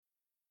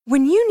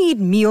When you need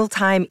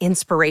mealtime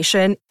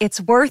inspiration,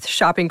 it's worth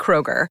shopping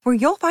Kroger, where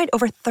you'll find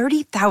over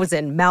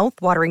 30,000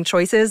 mouth-watering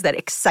choices that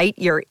excite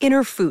your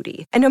inner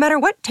foodie. And no matter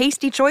what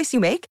tasty choice you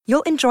make,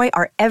 you'll enjoy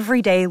our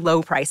everyday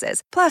low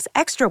prices, plus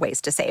extra ways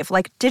to save,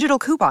 like digital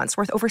coupons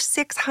worth over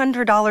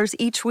 $600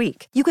 each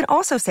week. You can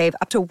also save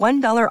up to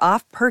 $1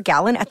 off per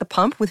gallon at the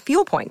pump with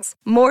fuel points.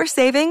 More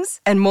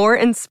savings and more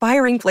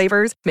inspiring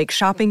flavors make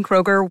shopping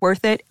Kroger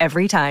worth it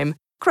every time.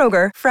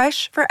 Kroger,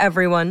 fresh for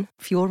everyone.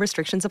 Fuel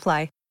restrictions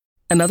apply.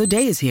 Another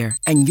day is here,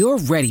 and you're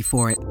ready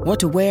for it. What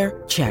to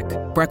wear? Check.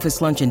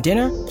 Breakfast, lunch, and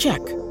dinner? Check.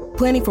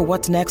 Planning for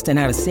what's next and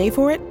how to save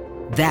for it?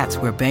 That's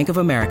where Bank of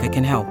America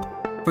can help.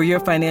 For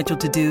your financial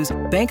to-dos,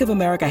 Bank of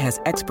America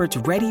has experts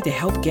ready to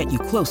help get you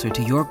closer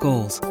to your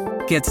goals.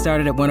 Get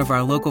started at one of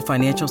our local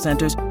financial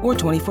centers or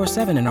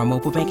 24/7 in our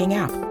mobile banking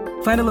app.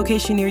 Find a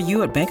location near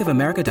you at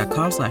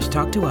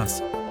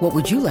bankofamerica.com/talktous. What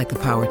would you like the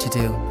power to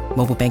do?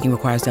 Mobile banking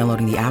requires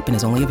downloading the app and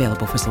is only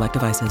available for select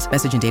devices.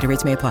 Message and data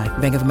rates may apply.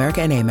 Bank of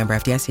America N.A., member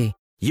FDIC.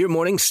 Your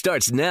morning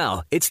starts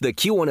now. It's the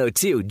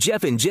Q102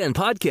 Jeff and Jen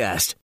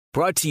podcast.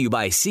 Brought to you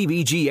by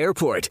CBG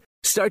Airport.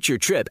 Start your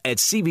trip at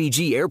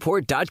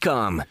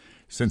CBGAirport.com.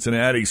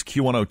 Cincinnati's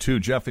Q102,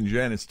 Jeff and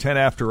Jen. It's 10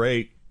 after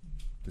 8.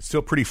 It's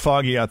still pretty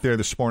foggy out there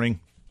this morning.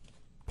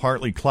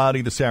 Partly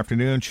cloudy this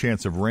afternoon.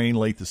 Chance of rain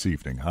late this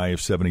evening. High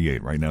of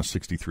 78. Right now,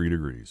 63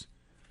 degrees.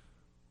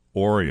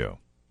 Oreo.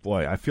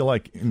 Boy, I feel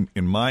like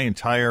in my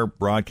entire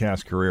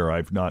broadcast career,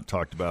 I've not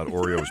talked about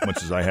Oreo as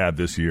much as I have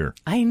this year.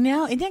 I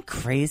know. Isn't that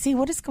crazy?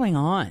 What is going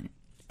on?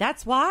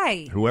 That's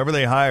why. Whoever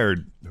they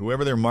hired,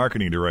 whoever their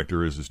marketing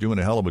director is doing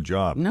a hell of a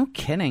job. No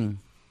kidding.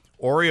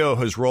 Oreo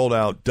has rolled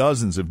out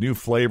dozens of new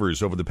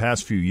flavors over the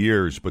past few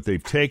years, but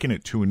they've taken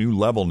it to a new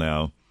level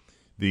now.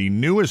 The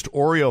newest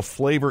Oreo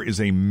flavor is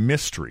a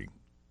mystery.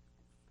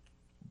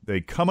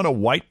 They come in a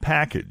white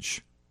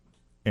package,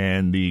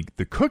 and the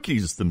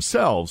cookies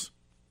themselves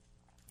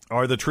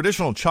are the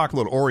traditional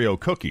chocolate Oreo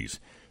cookies.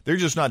 They're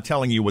just not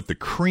telling you what the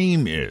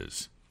cream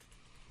is.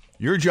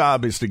 Your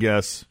job is to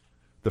guess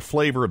the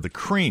flavor of the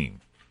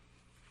cream.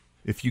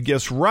 If you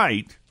guess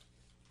right,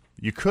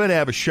 you could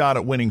have a shot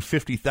at winning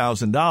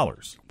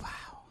 $50,000. Wow.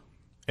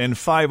 And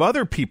 5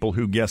 other people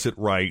who guess it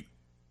right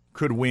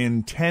could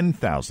win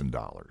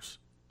 $10,000.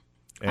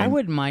 I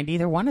wouldn't mind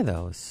either one of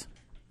those.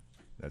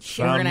 That's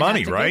sound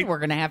money, right? We're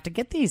going to have to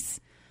get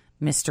these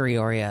mystery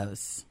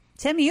Oreos.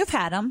 Tim, you've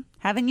had them,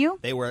 haven't you?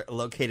 They were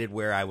located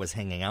where I was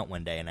hanging out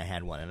one day, and I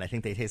had one, and I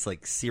think they taste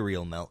like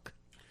cereal milk.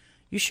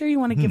 You sure you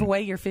want to give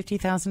away your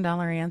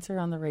 $50,000 answer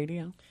on the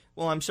radio?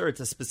 Well, I'm sure it's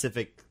a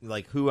specific,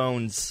 like, who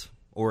owns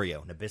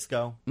Oreo?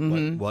 Nabisco?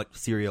 Mm-hmm. What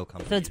cereal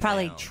company? So it's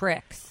probably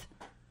Trix.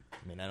 I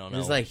mean, I don't know.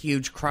 There's like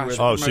huge cross.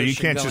 Oh, so you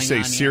can't just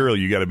say cereal.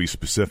 You got to be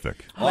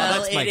specific. Well,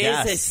 that's my it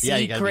guess. is a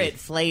secret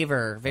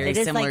flavor, very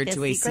similar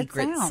to a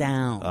secret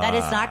sound. That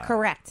is not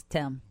correct,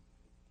 Tim.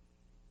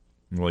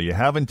 Well, you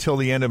have until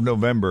the end of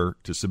November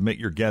to submit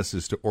your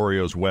guesses to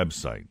Oreo's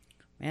website.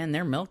 Man,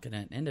 they're milking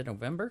it. End of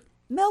November?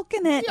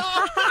 Milking it.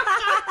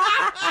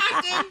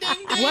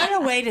 What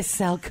a way to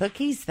sell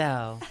cookies,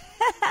 though.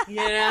 You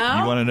know?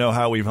 You want to know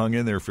how we've hung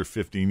in there for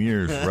 15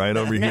 years? Right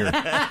over here. You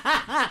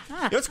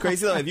know what's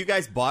crazy, though? Have you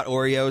guys bought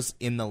Oreos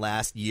in the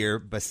last year,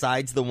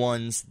 besides the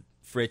ones,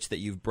 Fritch, that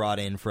you've brought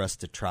in for us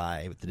to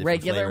try with the different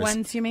regular flavors?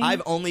 ones, you mean?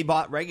 I've only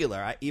bought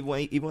regular.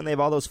 Even when they have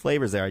all those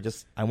flavors there,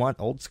 I want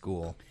old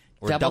school.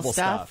 Or double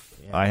stuff.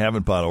 Yeah. I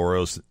haven't bought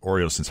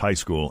Oreos since high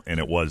school,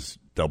 and it was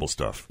double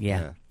stuff.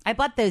 Yeah. I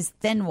bought those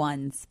thin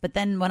ones, but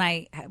then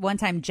one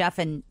time Jeff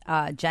and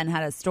Jen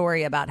had a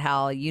story about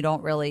how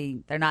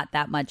they're not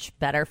that much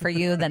better for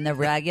you than the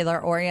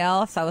regular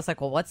Oreo. So I was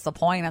like, well, what's the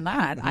point in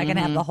that? I can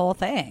have the whole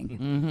thing.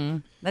 Mm-hmm.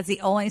 That's the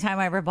only time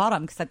I ever bought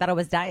them because I thought I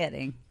was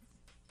dieting.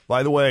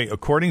 By the way,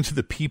 according to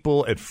the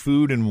people at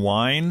Food and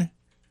Wine,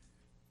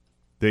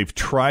 they've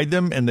tried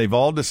them, and they've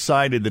all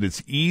decided that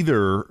it's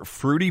either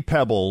Fruity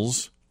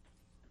Pebbles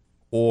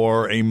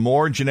or a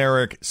more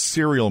generic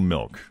cereal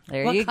milk.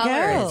 There What you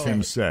color go. is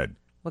Tim said.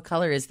 What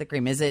color is the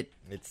cream? Is it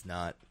It's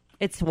not.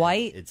 It's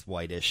white. It's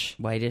whitish.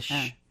 whitish?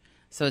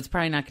 So it's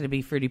probably not going to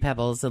be Fruity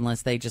Pebbles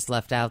unless they just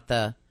left out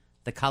the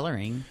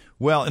coloring.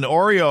 Well, an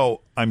Oreo,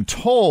 I'm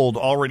told,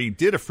 already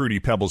did a Fruity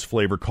Pebbles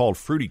flavor called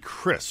Fruity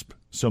Crisp.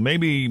 So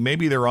maybe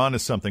they're onto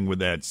something with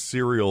that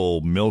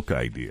cereal milk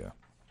idea.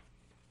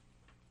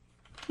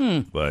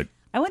 But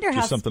I wonder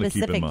how something to keep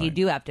in specific mind. you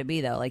do have to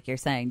be, though. Like you're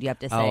saying, do you have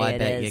to say I it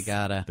bet is? you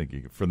gotta. I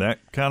think for that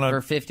kind of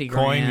For 50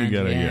 coin, grand, you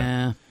gotta,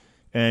 yeah.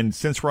 And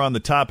since we're on the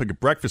topic of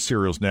breakfast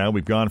cereals now,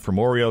 we've gone from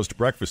Oreos to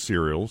breakfast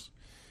cereals.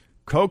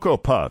 Cocoa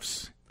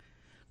Puffs.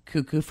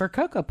 Cuckoo for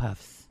Cocoa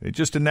Puffs. They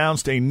just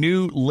announced a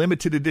new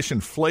limited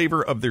edition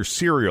flavor of their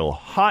cereal,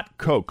 Hot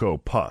Cocoa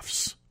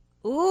Puffs.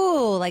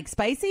 Ooh, like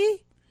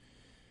spicy?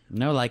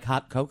 No, like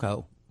hot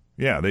cocoa.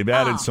 Yeah, they've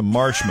added some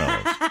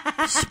marshmallows.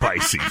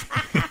 Spicy.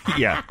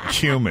 Yeah,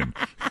 cumin.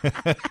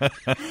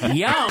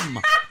 Yum!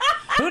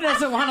 Who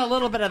doesn't want a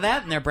little bit of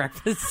that in their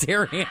breakfast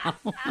cereal?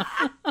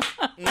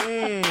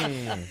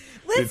 Listen,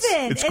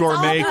 Listen, it's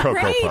gourmet all the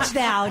Cocoa rage Puffs.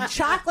 now.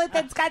 Chocolate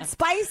that's got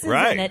spices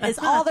Right. in it is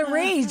all the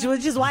rage,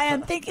 which is why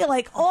I'm thinking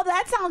like, oh,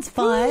 that sounds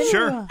fun.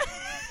 Sure.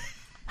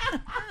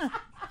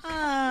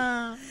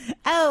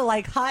 Oh,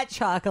 like hot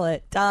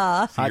chocolate.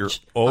 Duh. So you're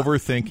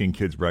overthinking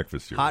kids'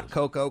 breakfast cereals. Hot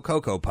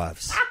Cocoa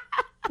Puffs.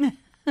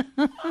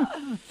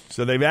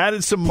 So they've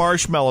added some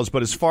marshmallows,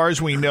 but as far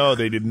as we know,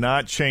 they did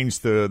not change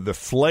the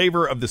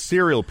flavor of the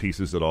cereal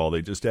pieces at all.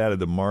 They just added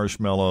the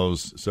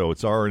marshmallows, so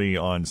it's already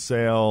on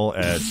sale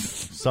at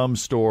some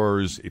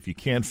stores. If you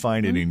can't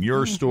find it in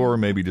your store,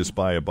 maybe just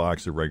buy a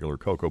box of regular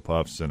Cocoa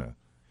Puffs and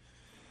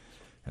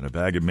a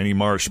bag of mini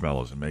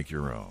marshmallows and make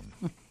your own.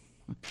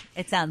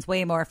 It sounds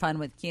way more fun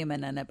with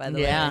cumin in it, by the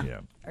way. Yeah.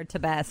 Or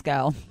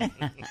Tabasco.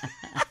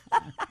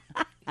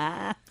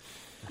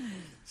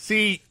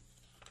 See,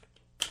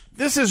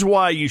 this is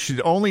why you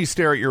should only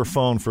stare at your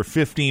phone for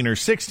 15 or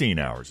 16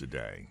 hours a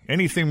day.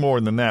 Anything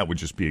more than that would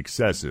just be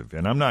excessive.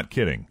 And I'm not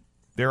kidding.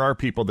 There are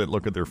people that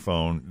look at their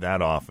phone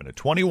that often. A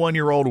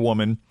 21-year-old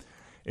woman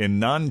in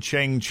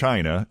Nanchang,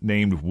 China,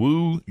 named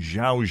Wu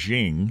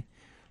Xiaojing,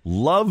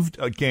 loved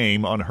a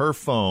game on her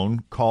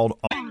phone called...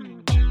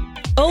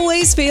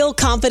 Always feel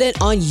confident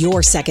on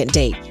your second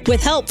date.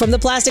 With help from the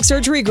Plastic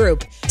Surgery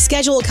Group.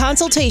 Schedule a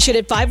consultation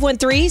at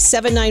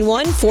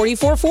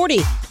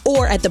 513-791-4440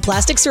 or at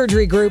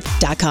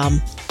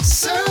theplasticsurgerygroup.com.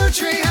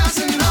 Surgery has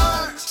an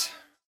art.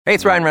 Hey,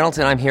 it's Ryan Reynolds,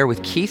 and I'm here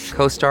with Keith,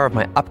 co-star of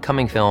my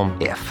upcoming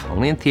film, If,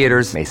 only in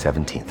theaters May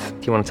 17th.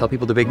 Do you want to tell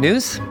people the big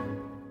news?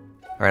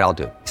 All right, I'll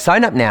do it.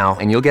 Sign up now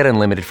and you'll get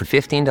unlimited for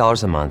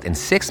 $15 a month and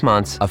 6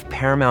 months of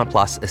Paramount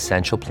Plus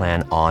Essential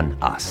Plan on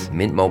us.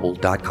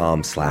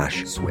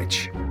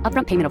 MintMobile.com/switch.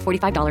 Upfront payment of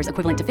 $45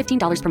 equivalent to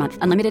 $15 per month.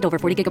 Unlimited over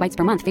 40 gigabytes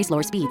per month. Face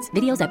lower speeds.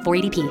 Videos at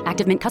 480p.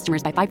 Active Mint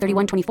customers by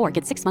 531.24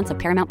 get 6 months of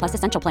Paramount Plus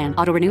Essential Plan.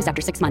 Auto renews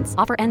after 6 months.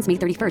 Offer ends May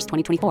 31st,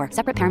 2024.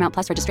 Separate Paramount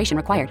Plus registration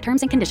required.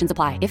 Terms and conditions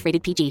apply if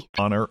rated PG.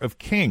 Honor of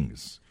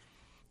Kings.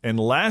 And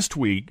last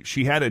week,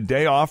 she had a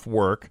day off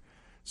work,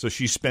 so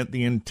she spent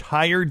the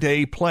entire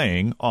day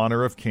playing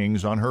Honor of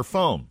Kings on her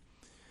phone.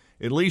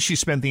 At least she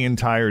spent the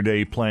entire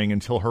day playing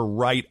until her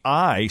right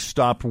eye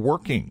stopped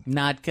working.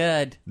 Not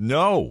good.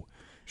 No.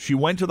 She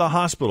went to the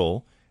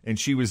hospital, and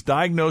she was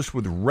diagnosed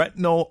with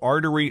retinal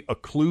artery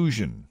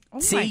occlusion.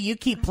 See, you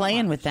keep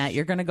playing with that,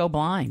 you're going to go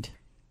blind.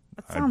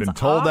 I've been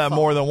told that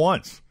more than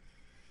once,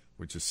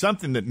 which is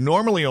something that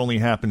normally only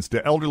happens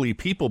to elderly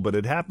people, but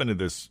it happened to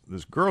this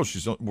girl.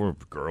 She's a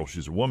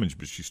woman,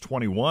 but she's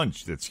 21.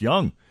 That's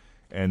young.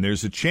 And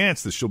there's a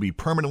chance that she'll be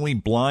permanently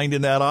blind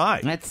in that eye.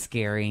 That's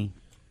scary.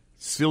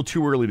 Still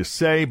too early to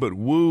say, but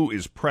Wu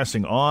is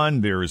pressing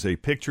on. There is a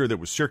picture that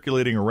was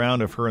circulating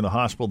around of her in the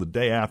hospital the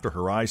day after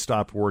her eye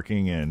stopped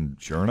working, and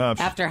sure enough...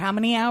 After how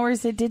many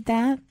hours it did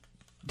that?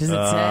 Does it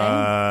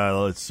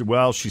say?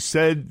 Well, she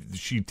said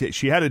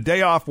she had a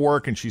day off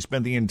work, and she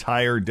spent the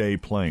entire day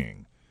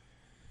playing.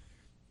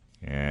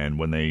 And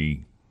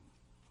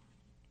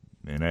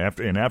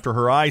after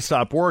her eye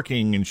stopped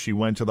working and she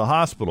went to the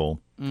hospital...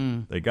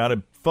 They got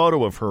a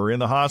photo of her in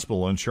the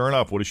hospital, and sure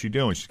enough, what is she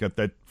doing? She's got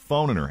that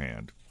phone in her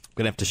hand. I'm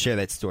gonna have to share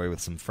that story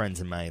with some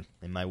friends in my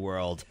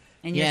world.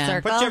 In your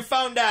circle? Put your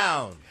phone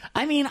down.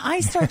 I mean, I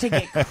start to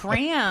get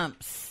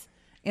cramps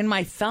in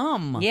my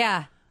thumb.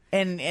 Yeah.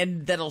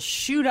 And that'll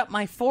shoot up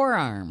my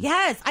forearm.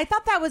 Yes. I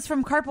thought that was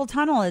from carpal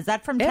tunnel. Is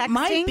that from texting? It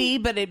might be,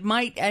 but it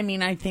might. I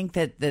mean, I think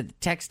that the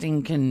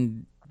texting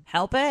can...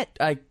 help it?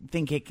 I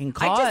think it can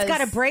cause... I just got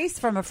a brace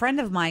from a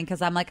friend of mine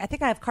because I'm like, I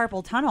think I have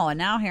carpal tunnel, and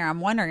now here I'm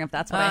wondering if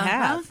that's what I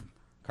have.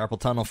 Carpal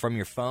tunnel from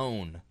your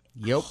phone.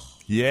 Yep.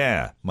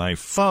 Yeah, my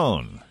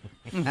phone.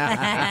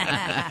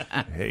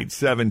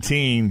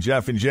 8:17,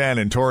 Jeff and Jen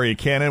and Tori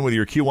Cannon with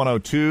your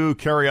Q102,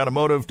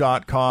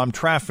 carryautomotive.com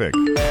traffic.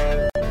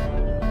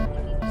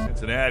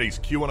 Cincinnati's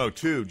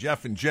Q102,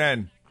 Jeff and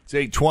Jen. It's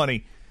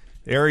 8:20.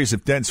 Areas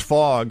of dense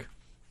fog.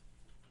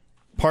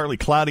 Partly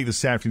cloudy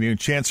this afternoon.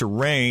 Chance of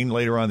rain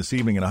later on this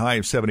evening and a high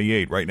of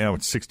 78. Right now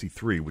it's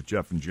 63 with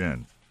Jeff and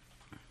Jen.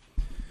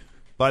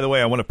 By the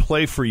way, I want to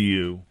play for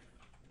you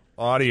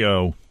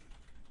audio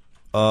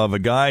of a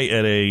guy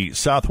at a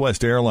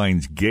Southwest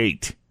Airlines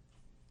gate.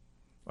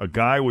 A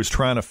guy was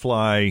trying to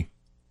fly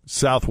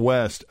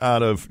Southwest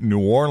out of New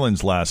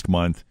Orleans last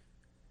month,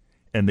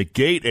 and the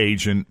gate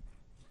agent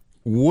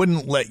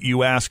wouldn't let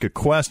you ask a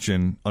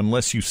question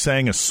unless you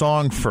sang a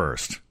song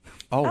first.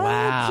 Oh,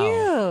 wow.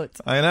 Cute.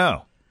 I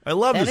know. I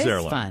love this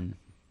airline. That is fun.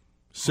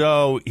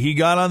 So he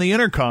got on the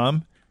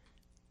intercom,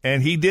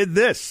 and he did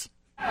this.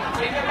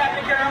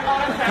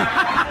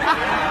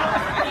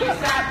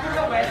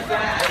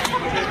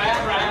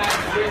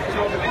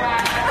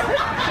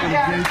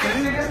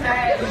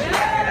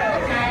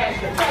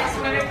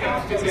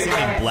 Is it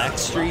in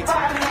Blackstreet?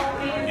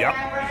 Yep.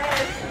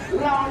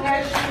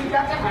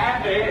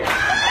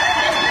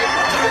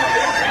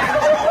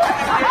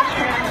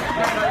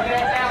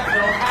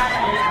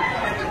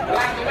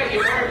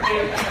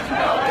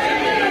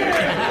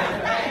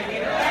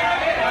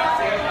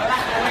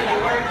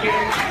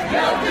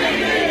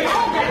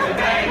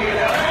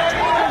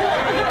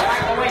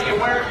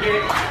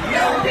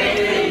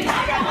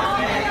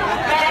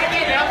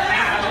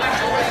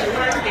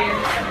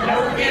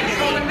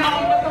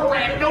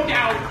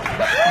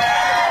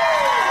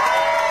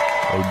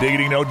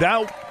 diggity, no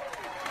doubt.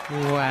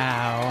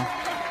 Wow.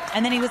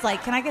 And then he was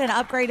like, "Can I get an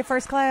upgrade to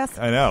first class?"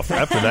 I know.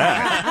 After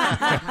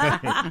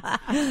that.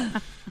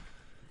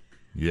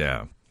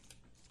 Yeah.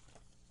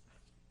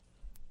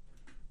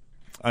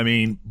 I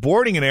mean,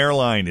 boarding an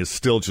airline is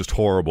still just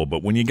horrible,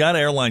 but when you got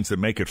airlines that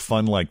make it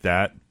fun like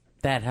that,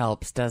 that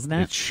helps, doesn't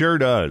it? It sure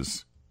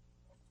does.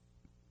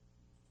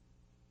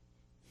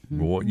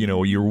 Well, you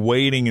know, you're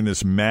waiting in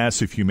this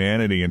mass of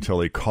humanity until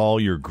they call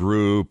your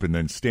group, and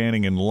then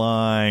standing in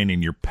line,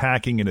 and you're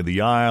packing into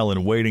the aisle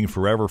and waiting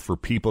forever for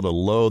people to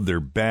load their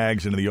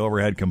bags into the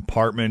overhead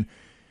compartment.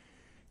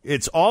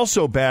 It's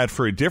also bad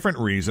for a different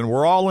reason.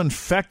 We're all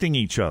infecting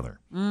each other.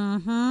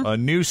 Mm-hmm. A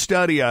new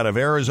study out of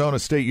Arizona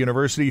State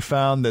University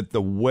found that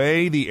the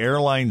way the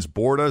airlines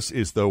board us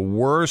is the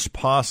worst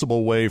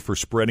possible way for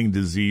spreading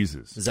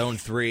diseases. Zone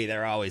 3,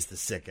 they're always the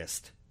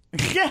sickest.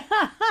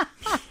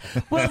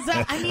 Well,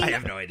 I mean, I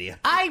have no idea.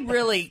 I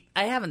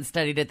haven't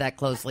studied it that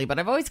closely, but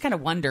I've always kind of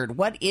wondered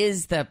what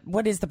is the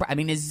I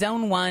mean, is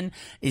Zone 1,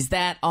 is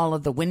that all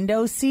of the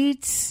window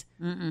seats?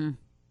 Mm-mm.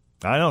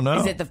 I don't know.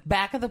 Is it the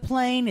back of the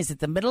plane? Is it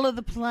the middle of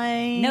the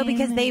plane? No,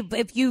 because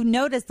if you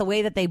notice the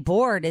way that they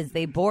board is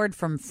they board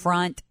from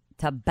front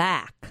to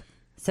back.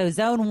 So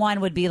Zone 1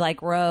 would be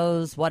like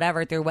rows,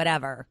 whatever, through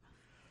whatever.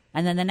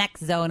 And then the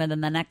next zone, and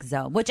then the next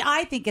zone, which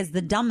I think is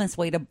the dumbest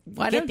way to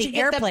get the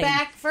airplane. The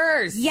back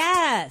first?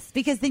 Yes,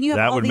 because then you have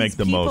that all would these make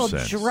the people most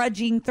sense.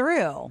 drudging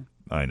through.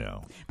 I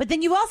know. But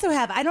then you also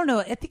have, I don't know,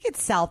 I think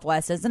it's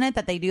Southwest, isn't it?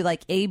 That they do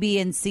like A, B,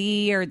 and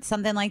C or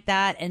something like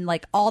that. And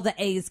like all the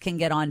A's can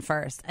get on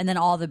first, and then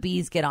all the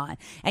B's get on.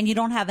 And you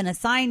don't have an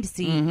assigned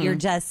seat. Mm-hmm. You're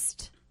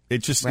just...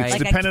 It's just Right. it's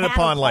Like a dependent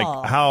upon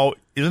catapult. like how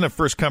isn't it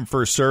first come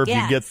first served?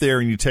 Yes. You get there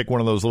and you take one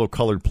of those little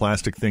colored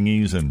plastic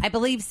thingies and I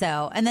believe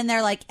so. And then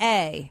they're like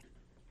A,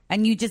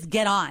 and you just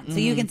get on. So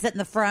you can sit in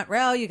the front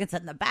row, you can sit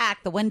in the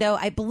back, the window.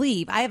 I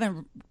believe. I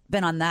haven't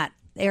been on that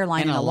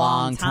airline in a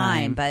long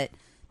time, but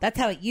that's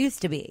how it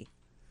used to be.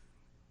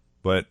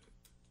 but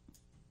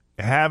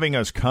having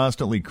us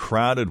constantly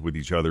crowded with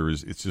each other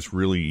it's just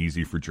really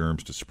easy for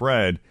germs to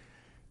spread.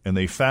 And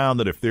they found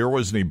that if there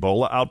was an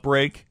Ebola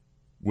outbreak,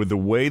 with the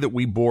way that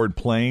we board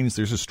planes,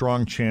 there's a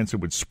strong chance it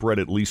would spread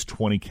at least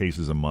 20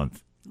 cases a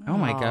month. Oh,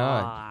 my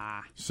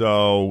God.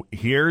 So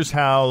here's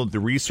how the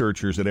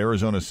researchers at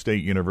Arizona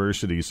State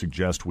University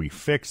suggest we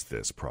fix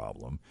this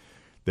problem.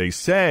 They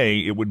say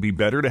it would be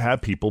better to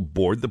have people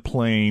board the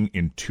plane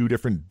in two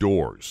different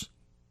doors.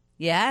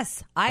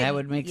 Yes. That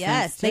would make sense,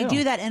 Yes, they too.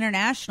 do that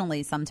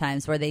internationally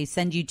sometimes where they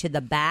send you to the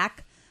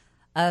back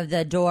of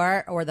the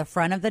door or the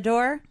front of the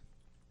door.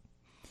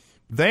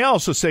 They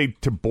also say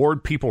to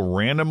board people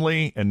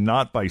randomly and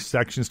not by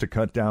sections to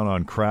cut down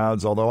on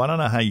crowds, although I don't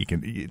know how you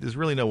can. There's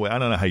really no way. I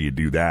don't know how you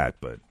do that,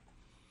 but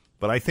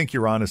I think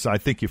you're honest. I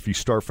think if you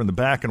start from the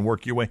back and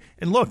work your way.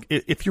 And look,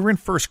 if you're in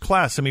first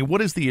class, I mean,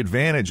 what is the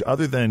advantage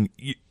other than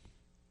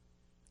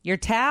Your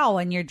towel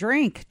and your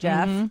drink,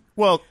 Jeff. Mm-hmm.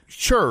 Well,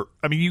 sure.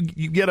 I mean,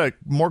 you get a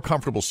more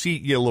comfortable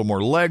seat. You get a little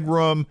more leg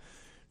room.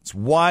 It's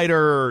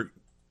wider,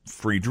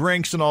 free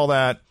drinks and all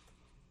that.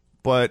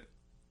 But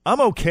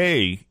I'm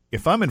okay.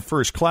 If I'm in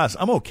first class,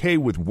 I'm okay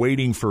with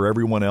waiting for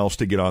everyone else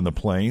to get on the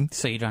plane.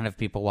 So you don't have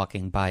people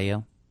walking by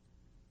you?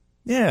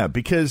 Yeah,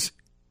 because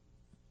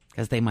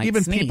they might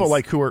even sneeze. people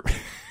like who are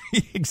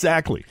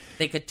exactly.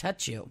 They could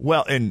touch you.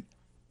 Well, and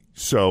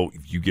so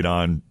if you get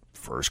on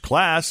first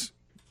class,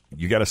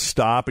 you got to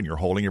stop and you're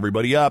holding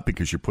everybody up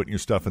because you're putting your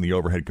stuff in the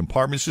overhead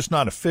compartment. It's just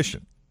not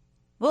efficient.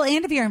 Well,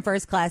 and if you're in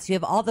first class, you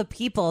have all the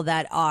people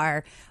that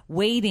are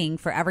waiting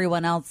for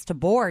everyone else to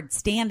board,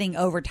 standing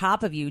over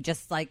top of you,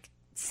 just like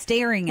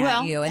staring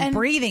at you and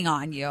breathing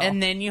on you.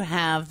 And then you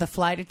have the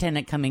flight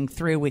attendant coming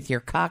through with your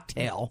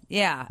cocktail.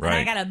 Yeah. Right.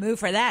 And I got to move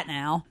for that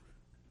now.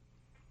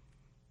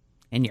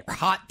 And your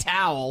hot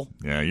towel.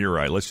 Yeah, you're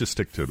right. Let's just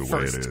stick to the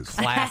way it is.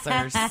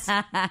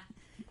 Classers.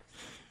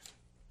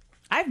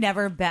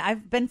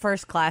 I've been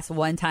first class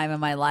one time in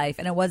my life,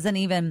 and it wasn't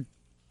even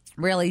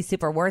really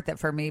super worth it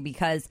for me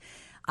because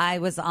I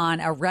was on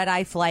a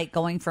red-eye flight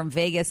going from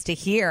Vegas to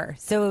here.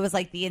 So it was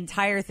like the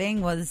entire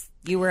thing was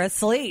you were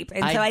asleep.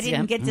 And so I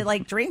didn't get to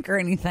like drink or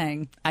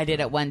anything. I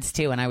did it once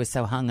too, and I was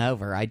so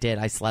hungover.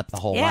 I slept the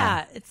whole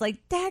Yeah. way. It's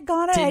like,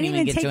 daggone it. I didn't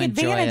even get take to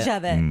enjoy advantage it.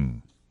 of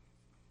it.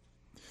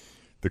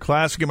 The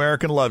classic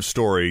American love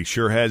story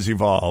sure has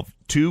evolved.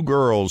 2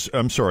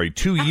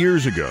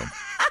 years ago.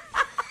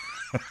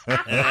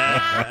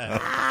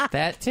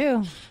 That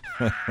too.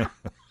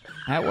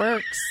 That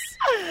works.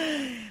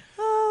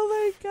 Oh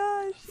my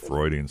gosh.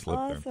 Freudian slip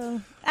there.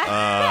 Awesome.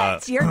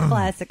 It's your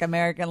classic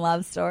American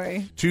love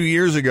story. 2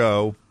 years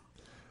ago,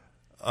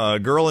 a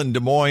girl in Des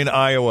Moines,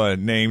 Iowa,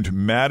 named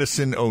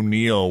Madison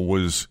O'Neill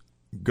was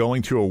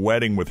going to a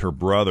wedding with her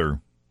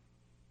brother,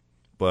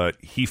 but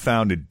he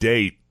found a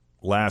date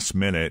last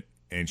minute,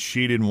 and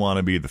she didn't want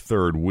to be the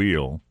third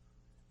wheel.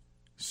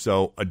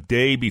 So a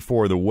day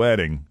before the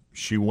wedding,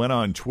 she went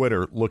on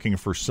Twitter looking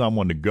for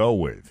someone to go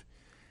with.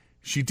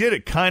 She did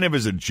it kind of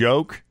as a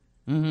joke,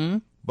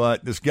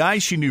 but this guy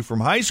she knew from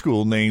high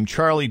school named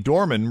Charlie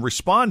Dorman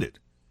responded.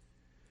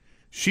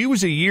 She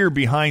was a year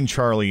behind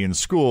Charlie in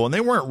school, and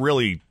they weren't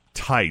really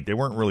tight. They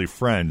weren't really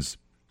friends.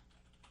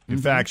 In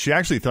fact, she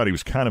actually thought he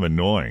was kind of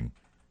annoying.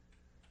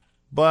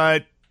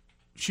 But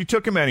she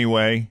took him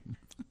anyway,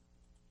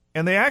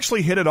 and they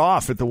actually hit it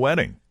off at the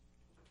wedding.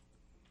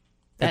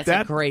 That's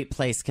a great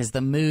place because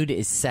the mood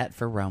is set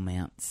for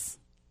romance.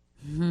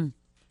 Mm-hmm.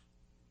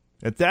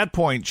 At that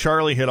point,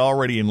 Charlie had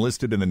already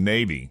enlisted in the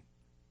Navy,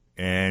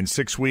 and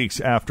 6 weeks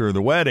after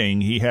the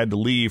wedding, he had to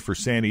leave for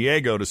San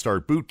Diego to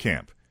start boot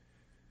camp.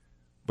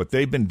 But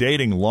they've been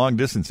dating long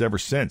distance ever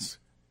since.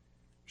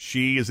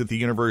 She is at the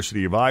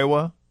University of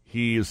Iowa.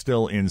 He is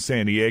still in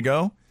San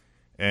Diego.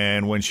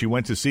 And when she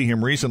went to see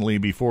him recently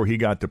before he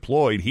got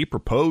deployed, he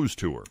proposed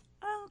to her.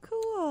 Oh,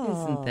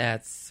 cool. Isn't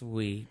that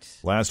sweet?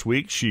 Last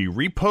week, she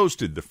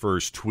reposted the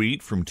first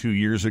tweet from 2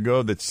 years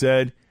ago that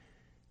said,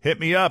 "Hit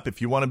me up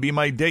if you want to be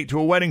my date to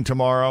a wedding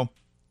tomorrow."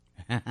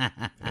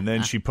 And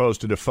then she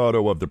posted a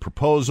photo of the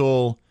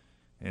proposal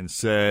and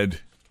said,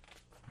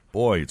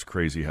 "Boy, it's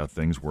crazy how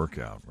things work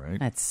out, right?"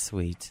 That's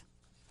sweet.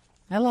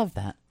 I love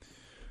that.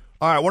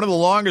 All right, one of the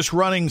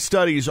longest-running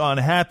studies on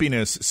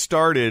happiness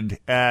started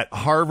at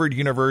Harvard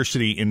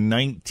University in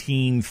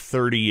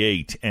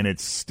 1938, and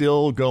it's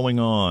still going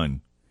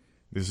on.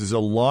 This is a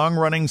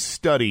long-running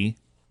study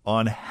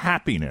on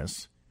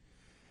happiness.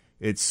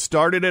 It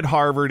started at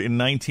Harvard in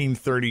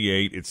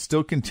 1938. It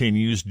still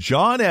continues.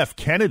 John F.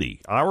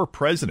 Kennedy, our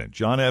president,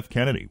 John F.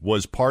 Kennedy,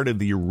 was part of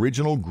the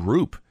original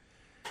group.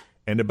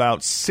 And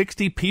about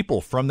 60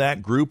 people from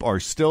that group are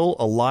still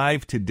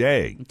alive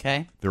today.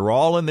 Okay. They're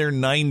all in their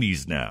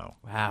 90s now.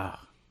 Wow.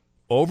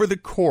 Over the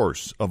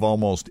course of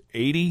almost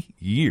 80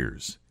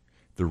 years,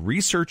 the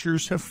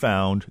researchers have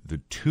found the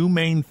two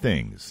main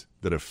things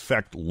that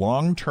affect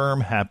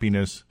long-term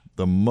happiness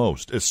the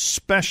most,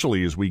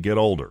 especially as we get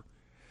older.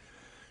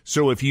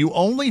 So if you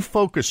only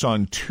focus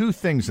on two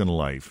things in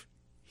life,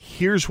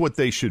 here's what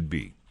they should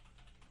be.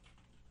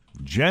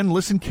 Jen,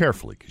 listen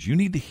carefully, because you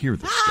need to hear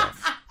this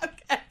stuff.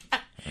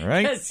 All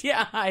right? Yes,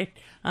 yeah.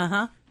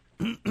 All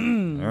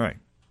right.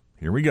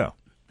 Here we go.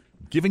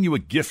 I'm giving you a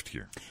gift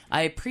here.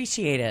 I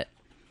appreciate it.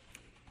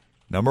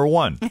 Number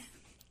one,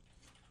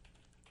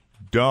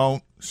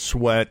 don't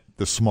sweat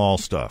the small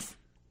stuff.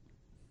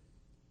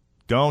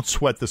 Don't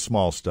sweat the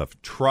small stuff.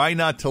 Try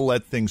not to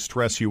let things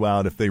stress you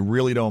out if they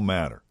really don't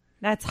matter.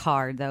 That's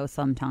hard, though,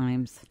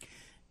 sometimes.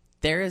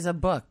 There is a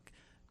book,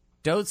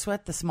 Don't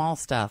Sweat the Small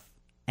Stuff,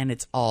 and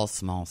it's all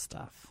small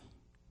stuff.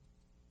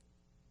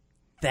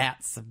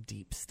 That's some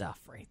deep stuff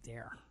right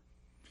there.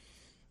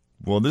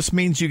 Well, this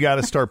means you got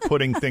to start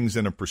putting things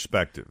in a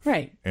perspective.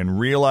 Right. And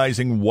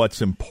realizing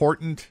what's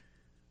important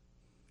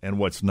and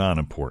what's not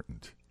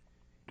important.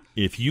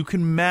 If you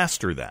can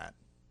master that,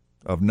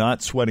 of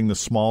not sweating the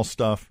small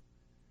stuff,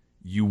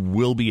 you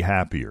will be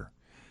happier.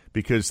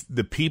 Because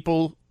the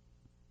people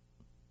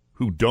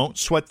who don't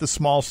sweat the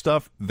small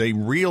stuff, they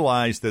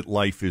realize that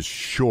life is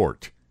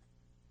short.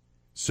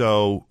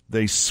 So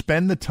they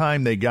spend the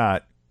time they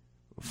got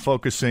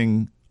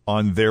focusing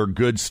on their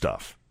good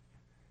stuff.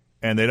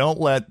 And they don't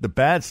let the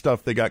bad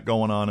stuff they got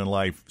going on in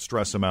life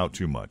stress them out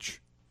too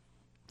much.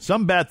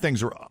 Some bad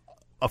things are,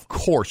 of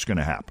course, going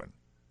to happen.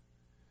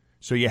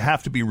 So you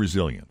have to be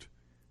resilient.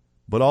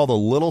 But all the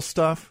little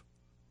stuff,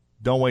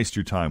 don't waste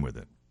your time with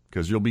it.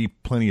 Because there'll be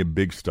plenty of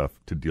big stuff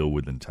to deal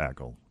with and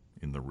tackle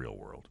in the real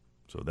world.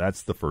 So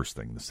that's the first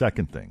thing. The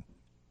second thing,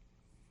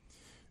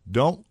 I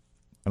don't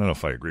know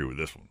if I agree with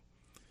this one.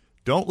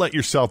 Don't let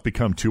yourself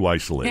become too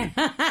isolated.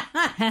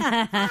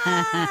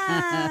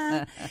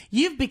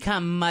 You've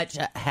become much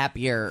a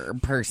happier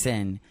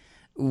person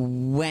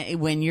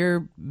when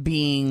you're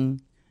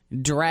being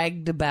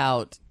dragged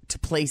about to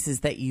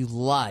places that you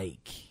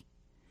like.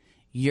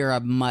 You're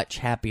a much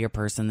happier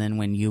person than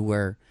when you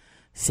were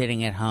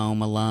sitting at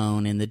home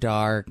alone in the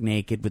dark,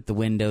 naked with the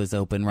windows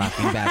open,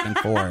 rocking back and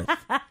forth.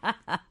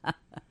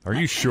 Are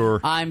you sure?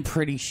 I'm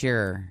pretty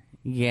sure.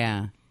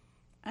 Yeah.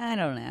 I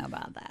don't know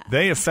about that.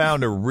 They have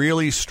found a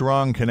really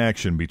strong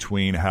connection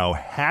between how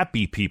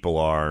happy people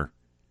are,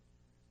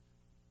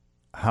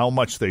 how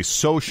much they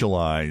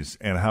socialize,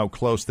 and how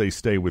close they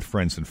stay with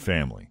friends and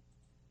family.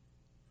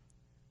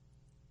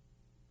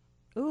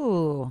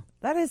 Ooh,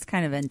 that is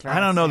kind of interesting.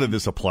 I don't know that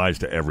this applies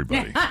to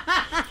everybody.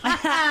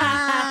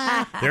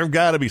 There have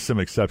got to be some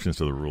exceptions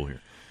to the rule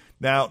here.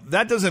 Now,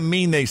 that doesn't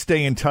mean they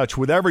stay in touch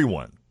with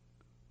everyone.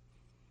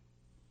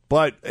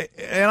 But,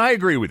 and I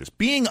agree with this,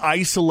 being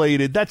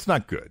isolated, that's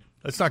not good.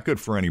 That's not good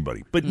for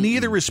anybody. But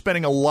neither is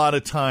spending a lot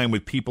of time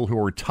with people who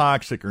are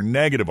toxic or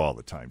negative all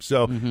the time.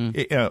 So,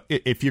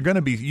 if you're going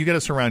to be, you got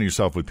to surround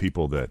yourself with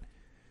people that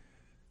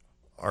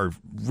are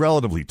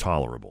relatively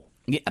tolerable.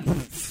 Yeah.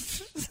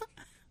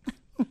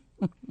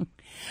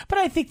 But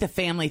I think the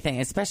family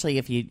thing, especially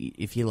if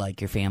you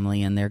like your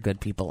family and they're good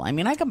people. I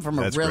mean, I come from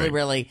a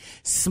really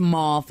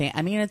small family.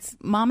 I mean, it's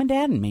mom and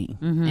dad and me,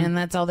 and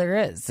that's all there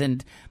is.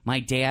 And my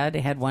dad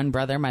had one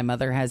brother. My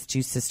mother has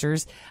two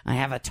sisters. I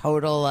have a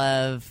total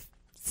of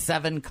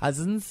 7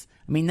 cousins.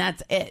 I mean,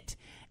 that's it.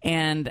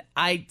 And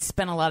I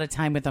spent a lot of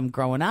time with them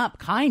growing up,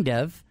 kind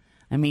of.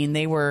 I mean,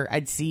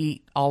 I'd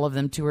see all of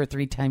them 2 or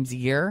 3 times a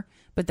year.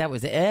 but that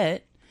was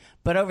it.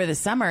 But over the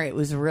summer, it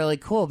was really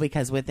cool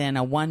because within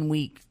a 1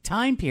 week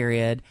time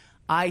period,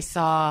 I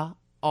saw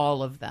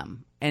all of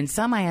them. And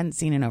some I hadn't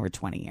seen in over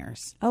 20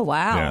 years. Oh,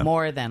 wow. Yeah.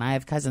 More than I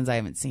have cousins I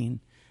haven't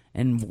seen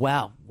in,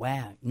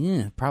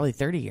 probably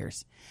 30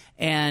 years.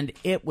 And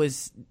it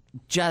was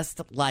just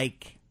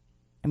like,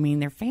 I mean,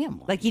 they're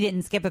family. Like you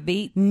didn't skip a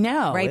beat?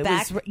 No. Right it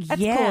back? Was,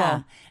 That's yeah.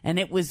 cool. And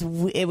it was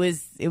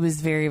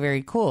very,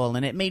 very cool.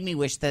 And it made me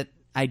wish that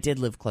I did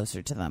live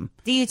closer to them.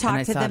 Do you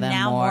talk to them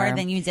now more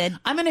than you did?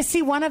 I'm going to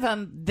see one of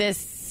them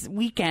this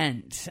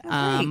weekend.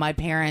 My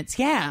parents,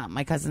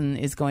 my cousin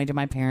is going to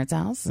my parents'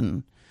 house,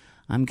 and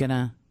I'm going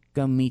to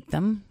go meet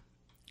them.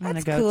 I'm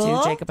going to go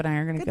cool. too. Jacob and I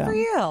are going to go. Good for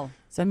you.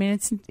 So, I mean,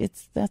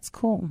 that's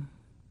cool.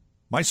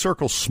 My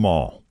circle's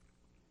small.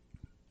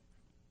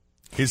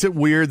 Is it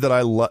weird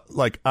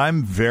that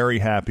I'm very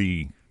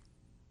happy.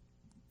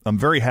 I'm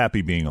very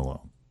happy being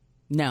alone.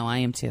 No, I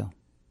am too.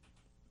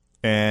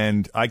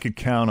 And I could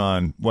count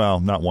on,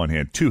 not one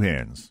hand, two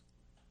hands.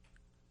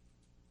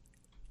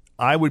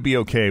 I would be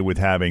okay with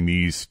having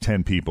these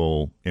 10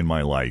 people in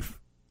my life.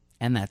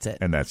 And that's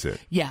it.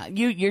 Yeah,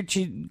 you're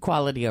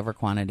quality over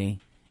quantity.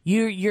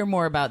 You're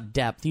more about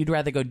depth. You'd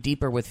rather go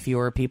deeper with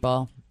fewer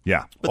people.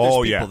 Yeah. But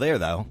there's people there,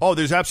 though. Oh,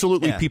 there's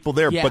absolutely people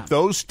there. Yeah. But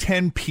those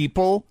 10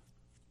 people,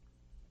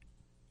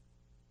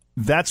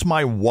 that's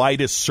my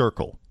widest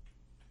circle.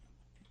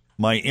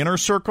 My inner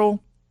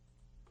circle,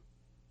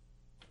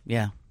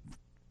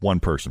 one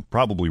person,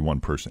 probably one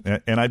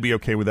person. And I'd be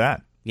okay with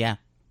that. Yeah.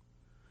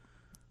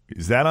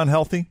 Is that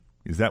unhealthy?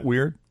 Is that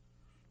weird?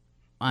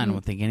 I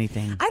don't think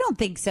anything. I don't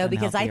think so,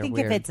 because I think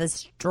if it's a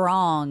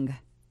strong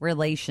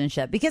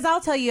relationship, because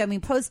I'll tell you, I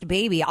mean, post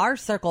baby, our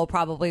circle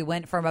probably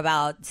went from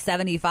about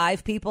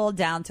 75 people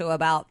down to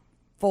about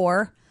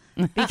 4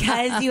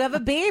 because you have a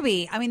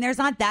baby. I mean, there's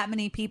not that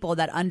many people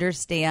that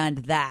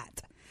understand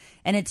that.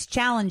 And it's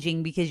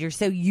challenging because you're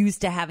so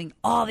used to having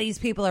all these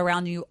people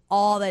around you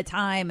all the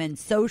time and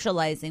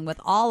socializing with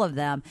all of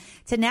them,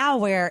 to now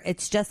where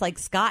it's just like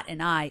Scott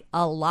and I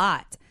a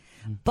lot.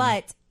 Mm-hmm.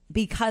 But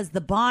because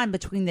the bond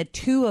between the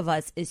two of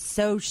us is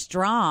so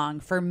strong,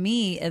 for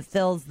me, it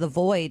fills the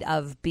void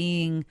of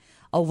being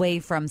away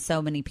from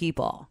so many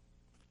people.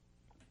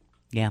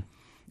 Yeah.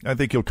 I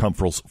think you'll come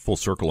full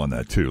circle on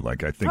that, too.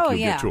 Like, I think you'll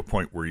get to a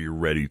point where you're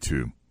ready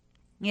to.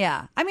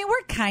 Yeah. I mean,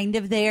 we're kind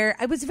of there.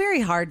 It was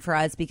very hard for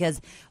us because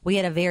we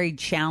had a very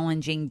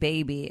challenging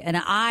baby. And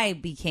I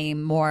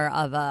became more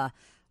of a,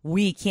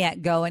 we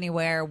can't go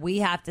anywhere. We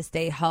have to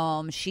stay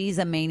home. She's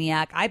a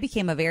maniac. I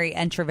became a very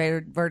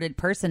introverted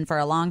person for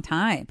a long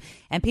time.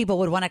 And people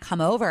would want to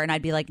come over and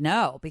I'd be like,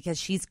 no, because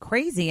she's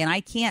crazy and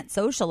I can't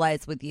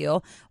socialize with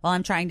you while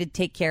I'm trying to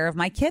take care of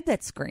my kid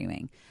that's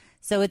screaming.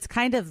 So it's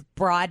kind of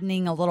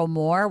broadening a little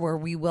more where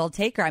we will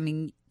take her, I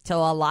mean, to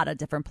a lot of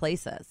different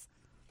places.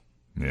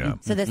 Yeah.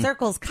 So the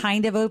circle's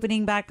kind of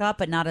opening back up,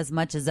 but not as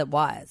much as it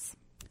was.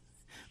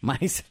 My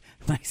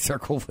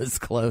circle was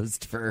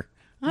closed for,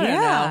 I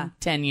don't know,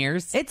 10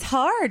 years. It's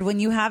hard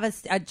when you have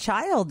a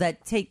child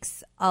that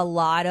takes a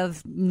lot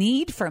of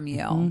need from you.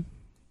 Mm-hmm.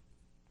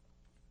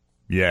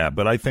 Yeah,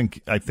 but I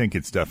think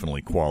it's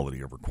definitely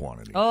quality over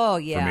quantity. Oh,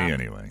 yeah. For me,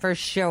 anyway. For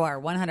sure.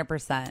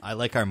 100%. I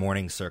like our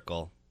morning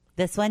circle.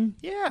 This one?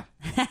 Yeah.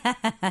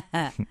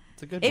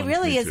 It's a good one. It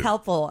really Me is too.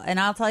 helpful. And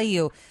I'll tell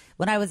you,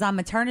 when I was on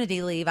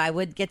maternity leave, I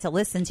would get to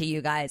listen to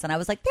you guys. And I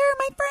was like, they're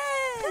my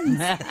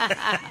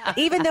friends.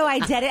 Even though I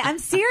did it. I'm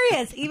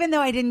serious. Even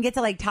though I didn't get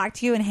to like talk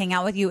to you and hang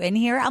out with you in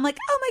here. I'm like,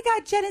 oh my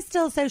God, Jen is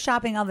still so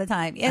shopping all the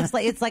time. It's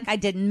like I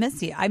didn't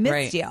miss you. I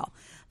missed you.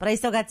 But I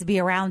still got to be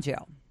around you.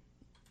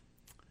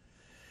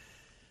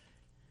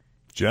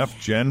 Jeff,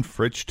 Jen,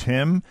 Fritch,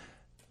 Tim,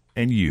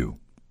 and you.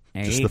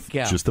 There you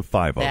go. Just the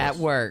 5 of us. That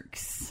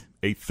works.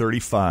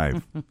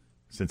 8:35,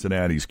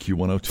 Cincinnati's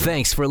Q102.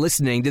 Thanks for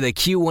listening to the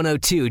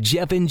Q102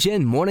 Jeff and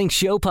Jen Morning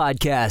Show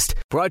podcast.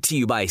 Brought to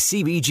you by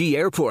CBG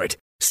Airport.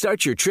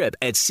 Start your trip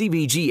at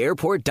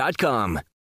CBGAirport.com.